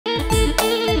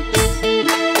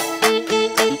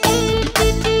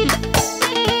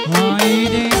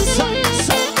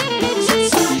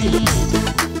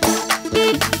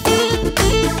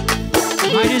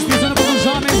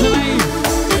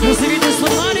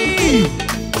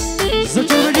За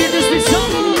чорногите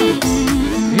специално.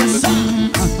 Еса.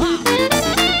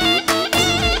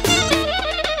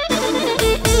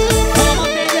 Мама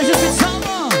бега за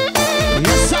специално.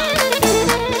 Еса.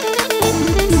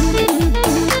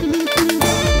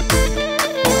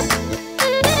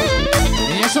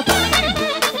 Еса тани.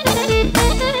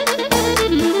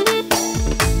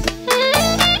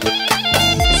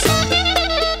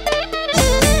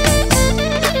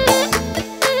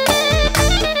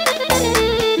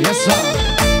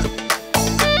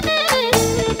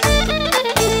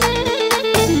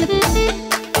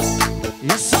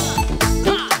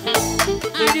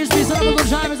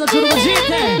 Продолжаем за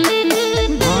чурбажите.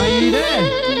 Айде.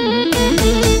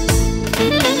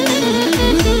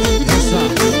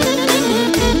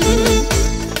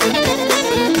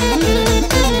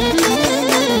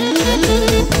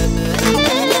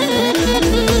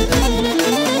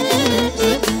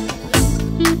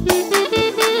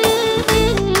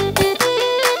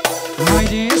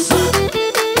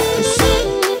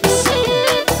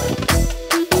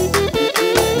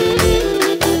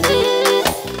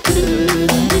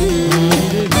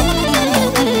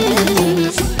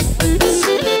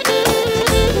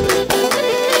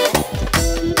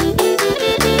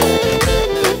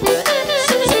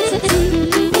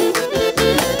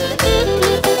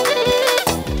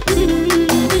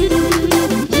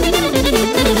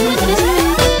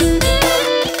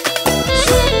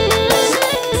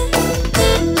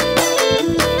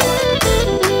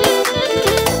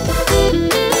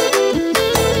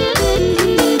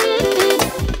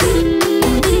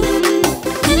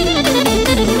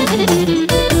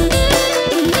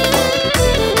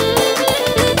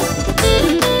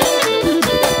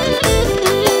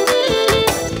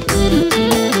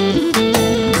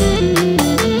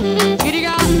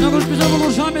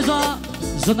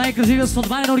 За най-красивия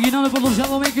сватбанен оригинал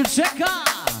продължаваме кючека.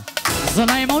 За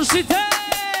най-мощните!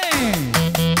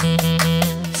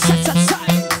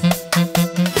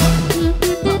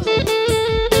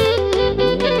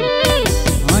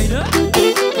 Айде!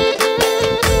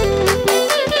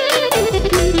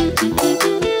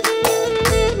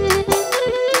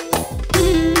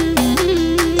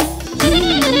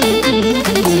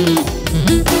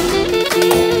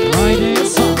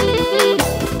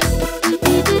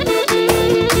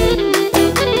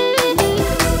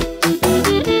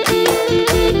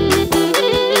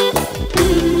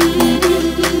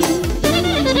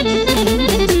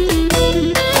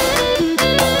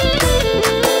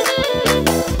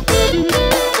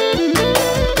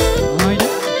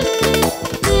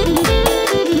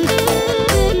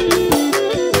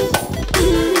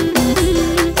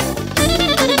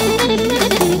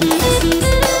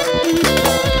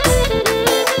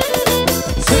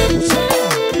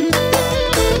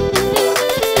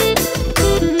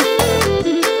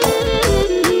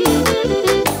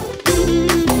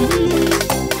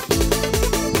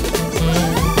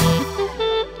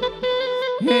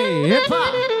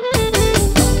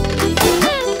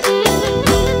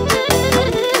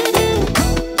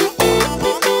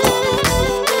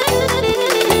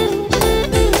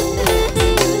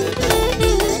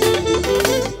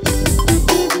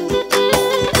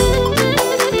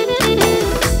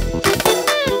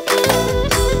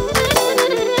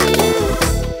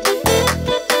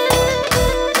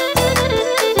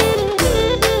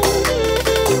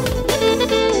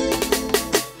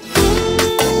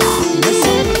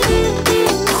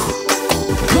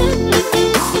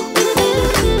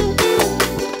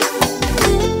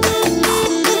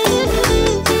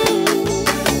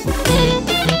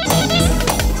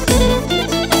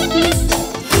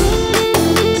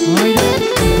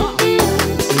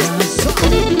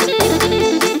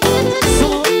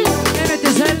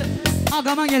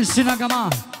 Gelsin agama,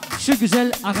 şu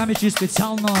güzel agam için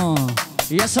spesjalno.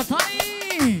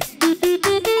 Yasatay!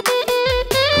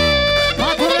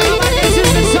 Patron agama gelsin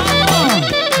spesjalno.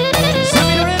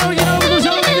 Saminoren original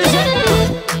продолжаваме движение.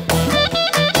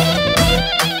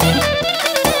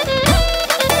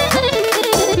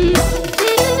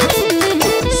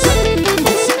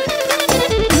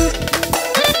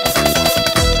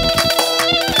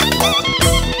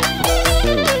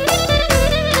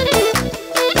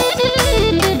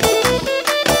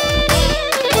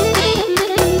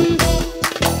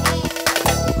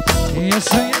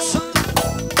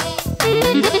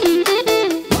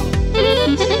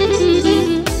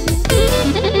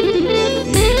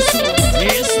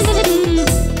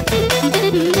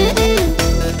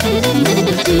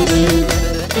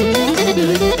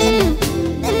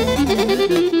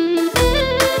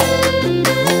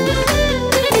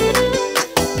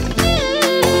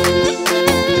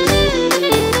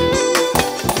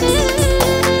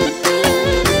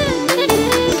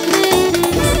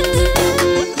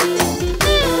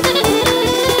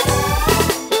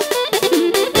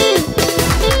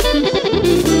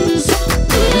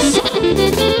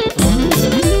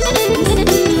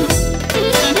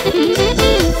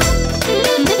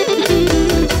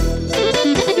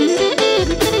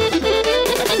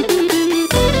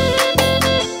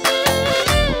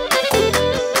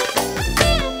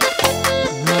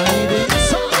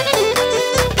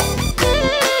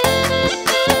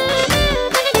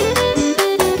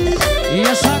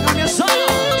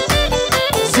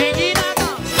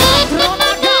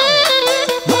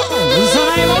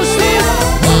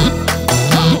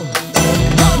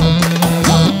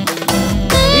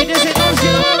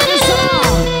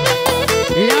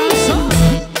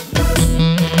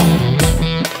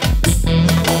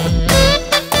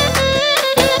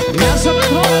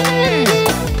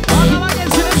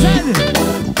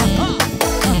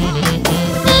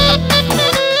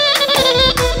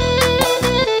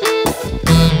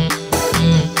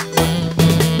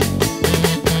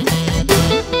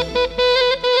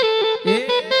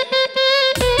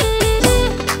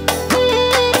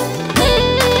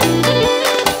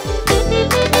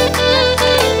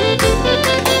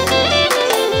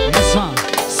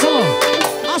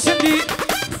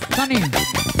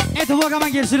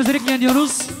 Karmen gelsiniz direkt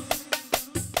diyoruz.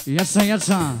 Яса,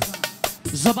 яса.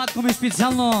 Забатком и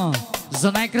специально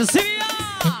за най-красивия.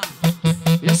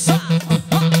 Яса.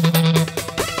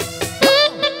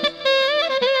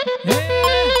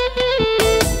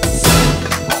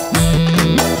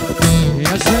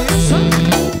 Яса, яса.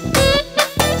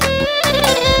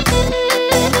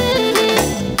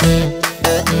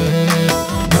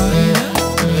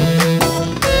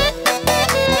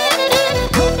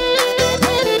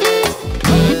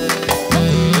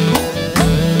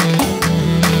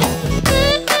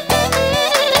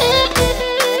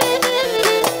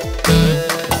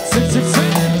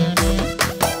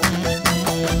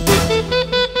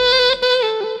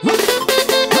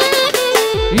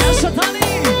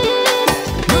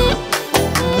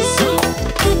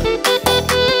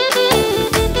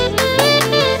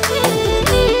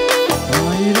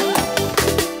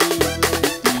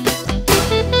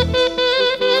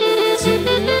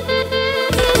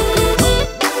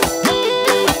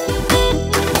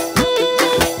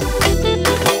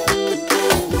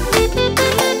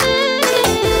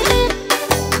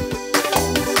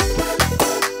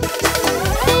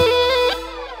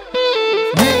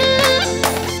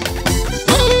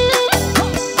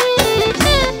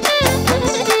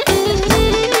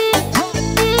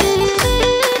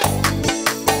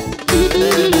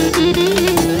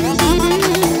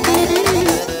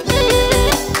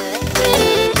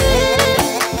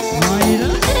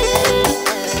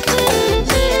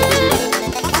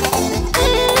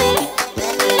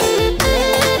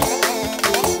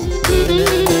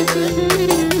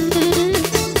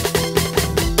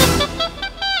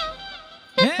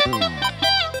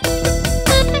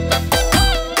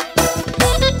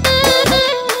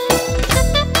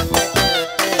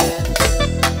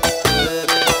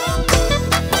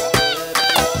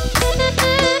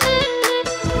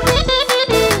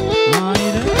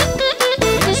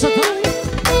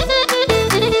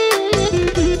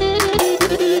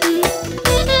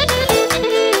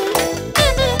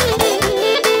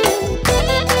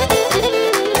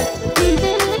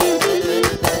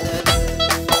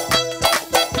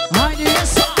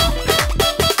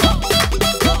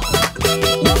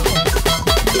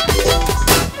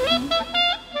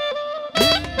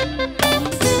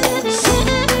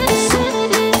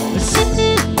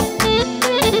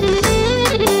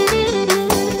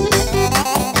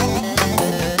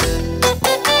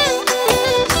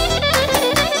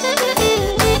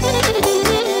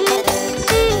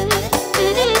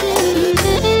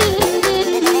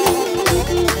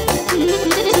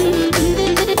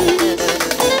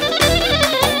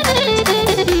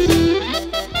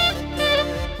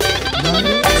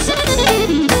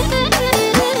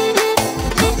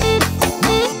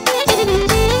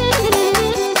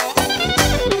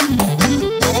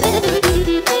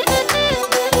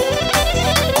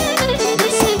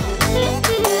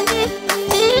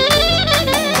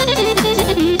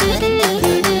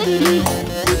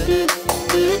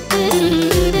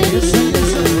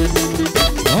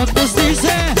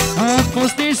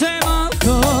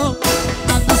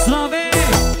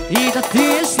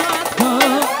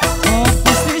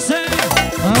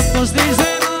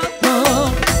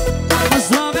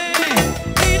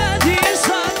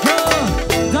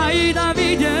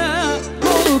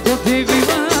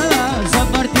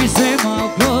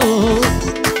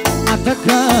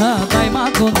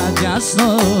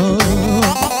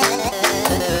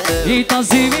 И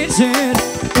този вечер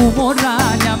умора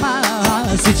няма,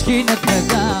 всички на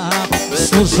кръга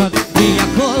слушат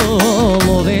яко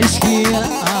ловешкия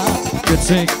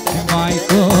къцек,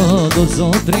 майко, до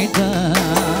сутринта.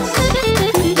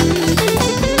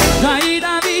 Дай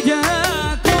да видя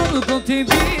колко ти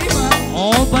бива,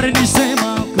 обърни се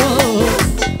малко,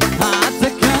 а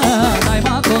така дай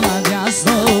малко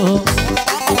надясно.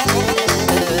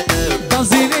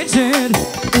 Този вечер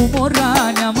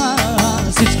умора няма,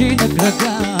 всички на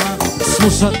кръга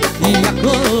слушат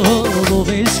яко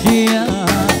ловешкия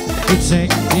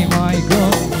къцек и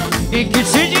майко. И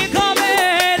кичи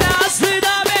коме, нас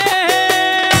да бе,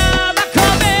 да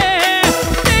коме,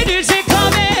 ти дичи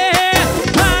коме,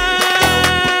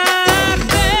 ах,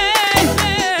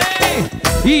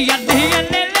 бе, и яде,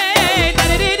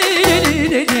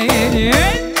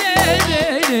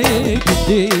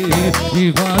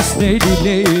 и вас не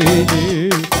диле,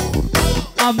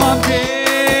 ама бе,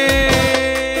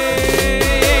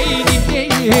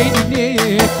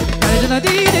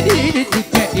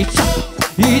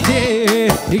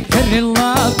 и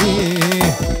карелаби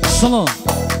само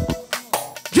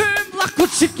гимла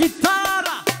кучи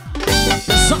гитара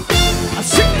за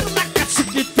асигла кучи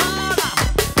гитара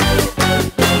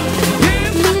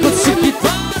гимла кучи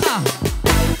гитара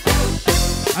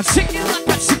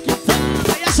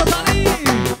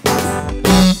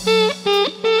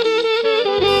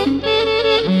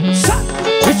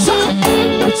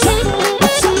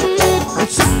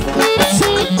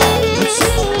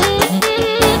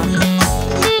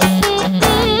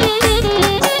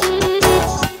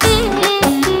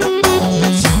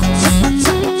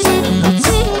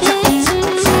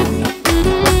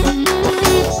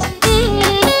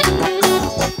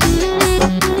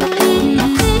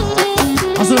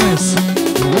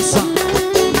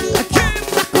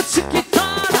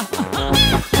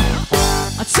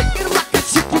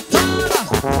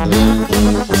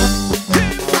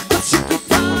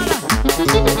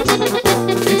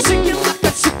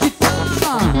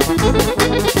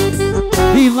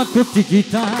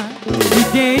tikita,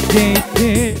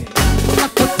 de.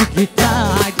 Lako tikita,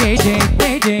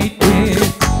 de.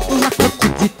 Lako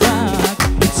tikita,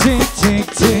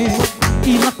 check.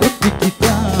 И лako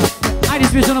tikita. Айде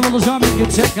специално продължаваме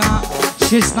гючека.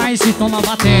 16 тона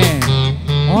бате.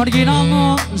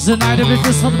 Оригинално за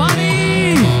най-добрите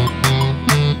сватбани.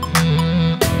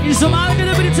 И за малка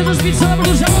добрицата специално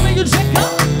продължаваме гючека.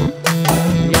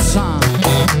 Яса.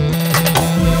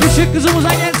 Гючека за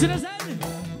музайка си назад.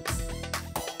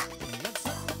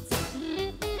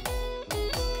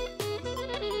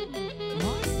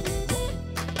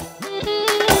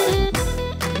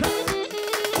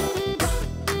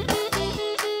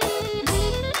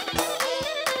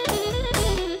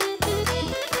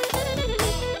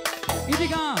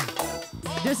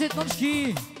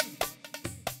 Точки.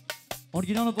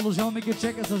 Оригинално продължаваме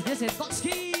гючека с 10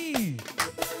 точки.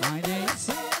 Айде,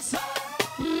 са.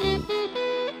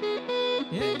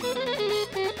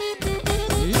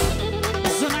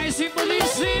 За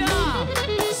най-символичния,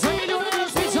 за милионера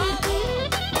специално.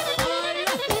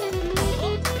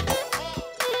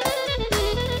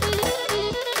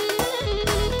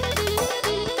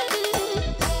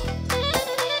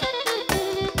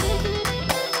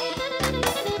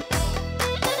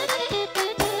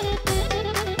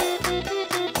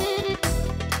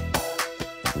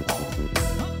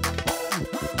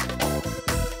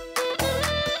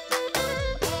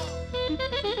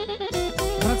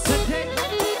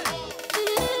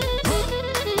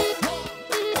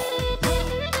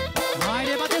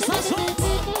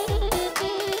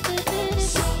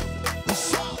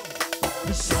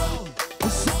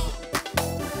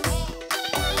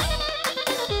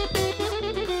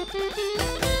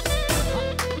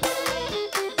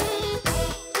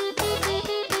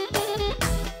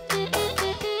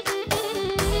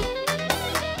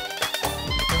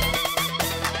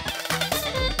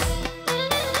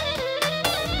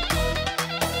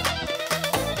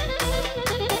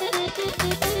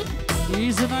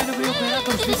 И за най-добри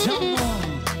оператор специално.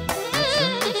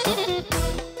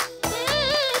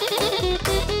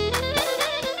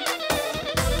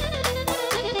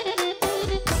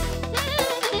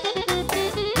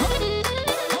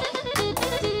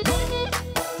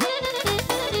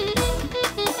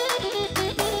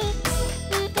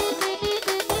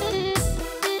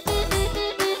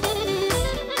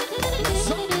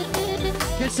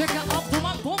 Кечека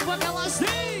автомат помпа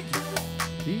калашник.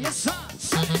 Яса.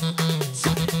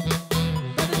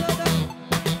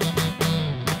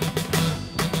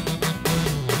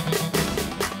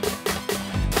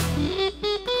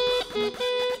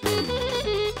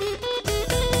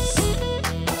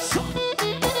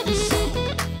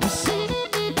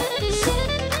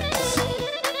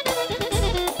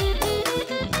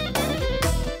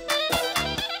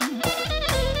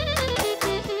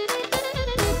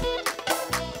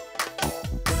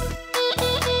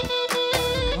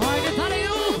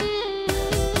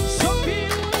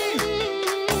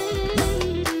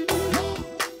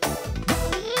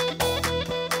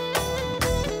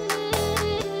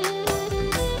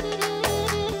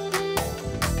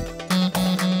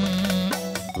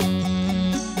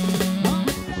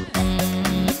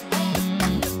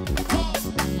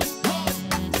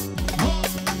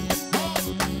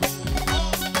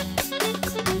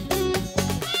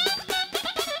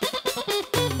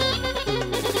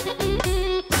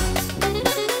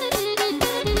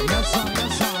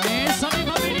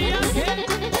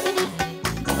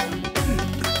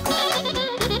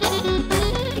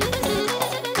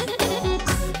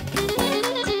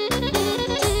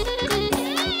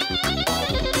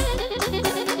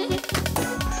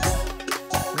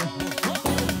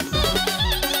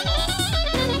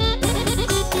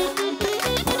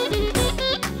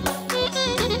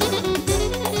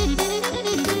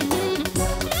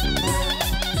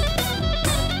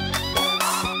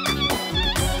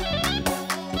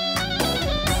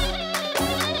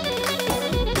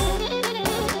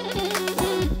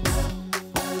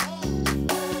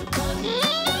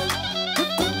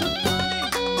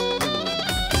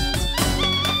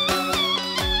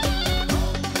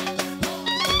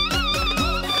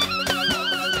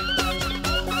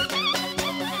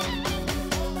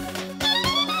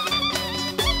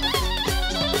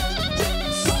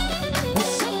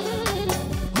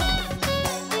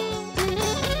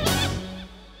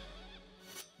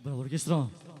 Orquestra.